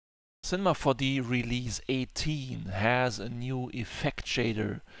Cinema 4D Release 18 has a new effect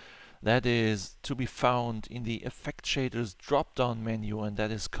shader that is to be found in the Effect Shaders drop-down menu, and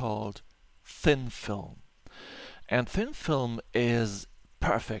that is called Thinfilm. And Thinfilm is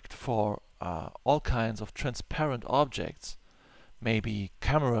perfect for all kinds of transparent objects, maybe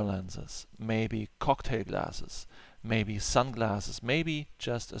camera lenses, maybe cocktail glasses, maybe sunglasses, maybe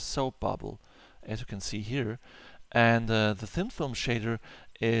just a soap bubble, as you can see here. And the Thinfilm shader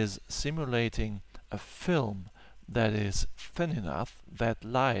is simulating a film that is thin enough that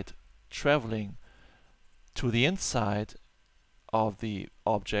light traveling to the inside of the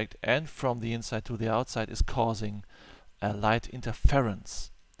object and from the inside to the outside is causing a light interference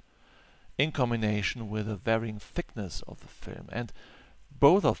in combination with a varying thickness of the film. And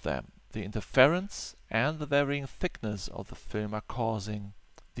both of them, the interference and the varying thickness of the film, are causing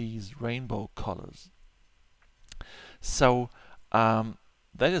these rainbow colors. So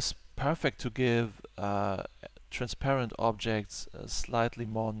that is perfect to give transparent objects a slightly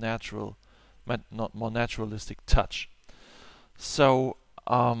more natural, not more naturalistic touch. So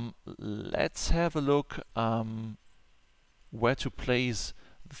let's have a look where to place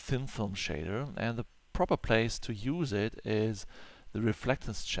the Thinfilm shader, and the proper place to use it is the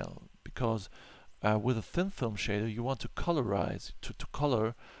reflectance channel, because with a Thinfilm shader you want to colorize, to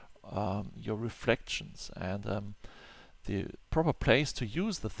color your reflections, and the proper place to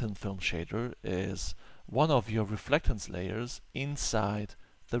use the Thinfilm shader is one of your reflectance layers inside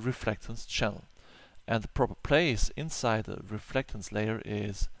the reflectance channel. And the proper place inside the reflectance layer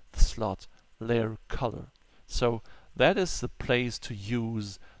is the slot layer color. So that is the place to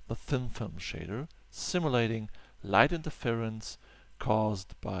use the Thinfilm shader, simulating light interference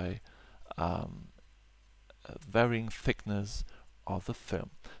caused by varying thickness of the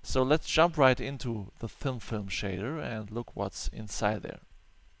film. So let's jump right into the Thinfilm shader and look what's inside there.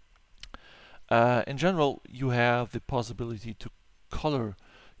 In general, you have the possibility to color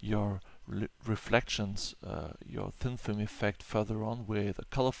your reflections, your thin film effect further on with a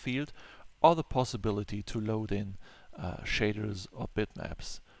color field, or the possibility to load in shaders or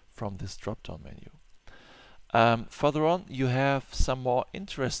bitmaps from this drop-down menu. Further on, you have some more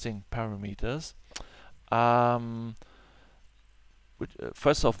interesting parameters.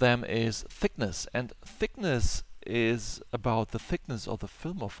 First of them is thickness, and thickness is about the thickness of the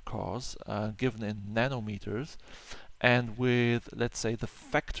film, of course, given in nanometers. And with, let's say, the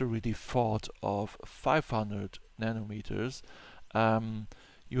factory default of 500 nanometers,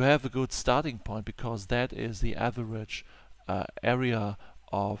 you have a good starting point, because that is the average area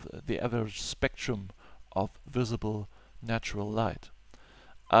of the average spectrum of visible natural light.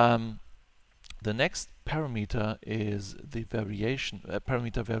 The next parameter is the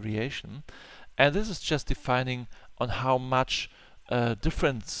parameter variation, and this is just defining on how much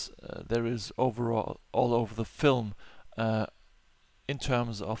difference there is overall all over the film in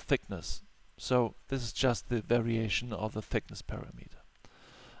terms of thickness. So this is just the variation of the thickness parameter.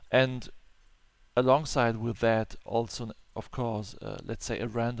 And alongside with that, also, of course, let's say a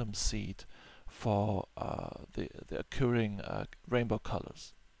random seed for the occurring rainbow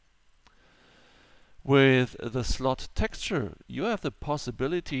colors. With the slot texture, you have the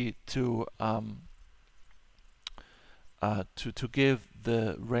possibility to give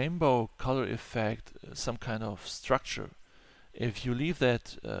the rainbow color effect some kind of structure. If you leave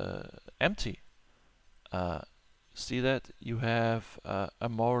that empty, see that you have a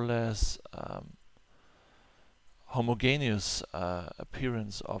more or less homogeneous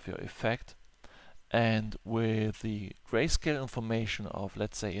appearance of your effect. And with the grayscale information of,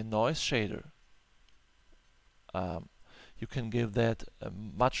 let's say, a noise shader, you can give that a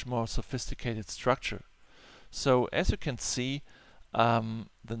much more sophisticated structure. So as you can see,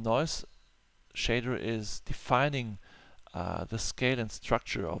 the noise shader is defining the scale and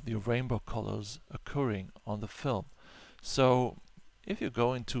structure of the rainbow colors occurring on the film. So if you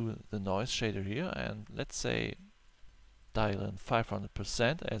go into the noise shader here and let's say dial in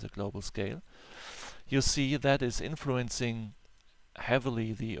 500% as a global scale, you see that is influencing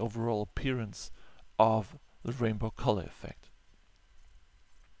heavily the overall appearance of the rainbow color effect.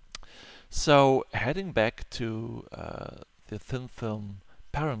 So heading back to the Thinfilm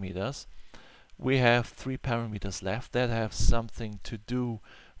parameters, we have 3 parameters left that have something to do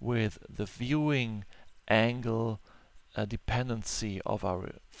with the viewing angle dependency of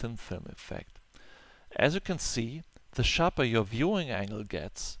our Thinfilm effect. As you can see, the sharper your viewing angle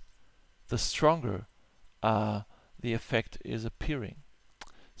gets, the stronger the effect is appearing.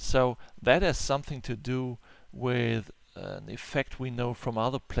 So that has something to do with an effect we know from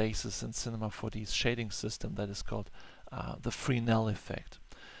other places in Cinema 4D's shading system that is called the Fresnel effect.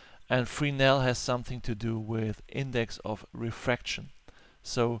 And Fresnel has something to do with index of refraction.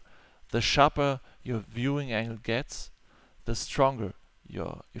 So the sharper your viewing angle gets, the stronger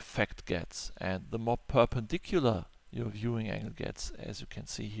your effect gets, and the more perpendicular your viewing angle gets, as you can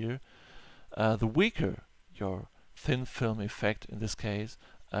see here, the weaker your thin film effect in this case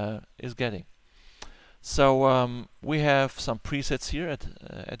is getting. So we have some presets here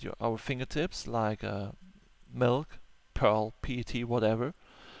at our fingertips, like milk, pearl, PET, whatever.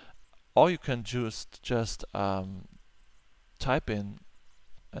 Or you can just type in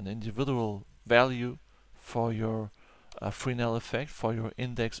an individual value for your Fresnel effect, for your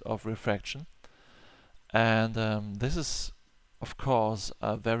index of refraction. And this is, of course,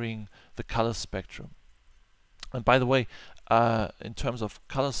 varying the color spectrum. And by the way, in terms of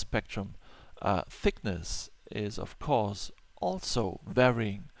color spectrum, thickness is, of course, also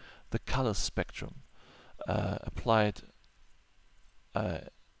varying the color spectrum applied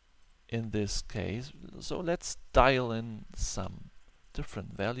in this case. So let's dial in some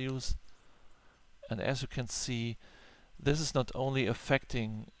different values. And as you can see, this is not only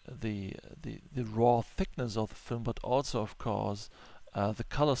affecting the raw thickness of the film, but also, of course, the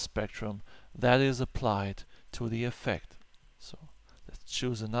color spectrum that is applied to the effect. So let's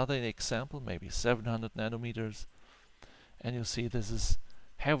choose another example, maybe 700 nanometers, and you see this is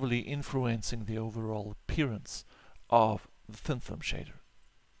heavily influencing the overall appearance of the thin film shader.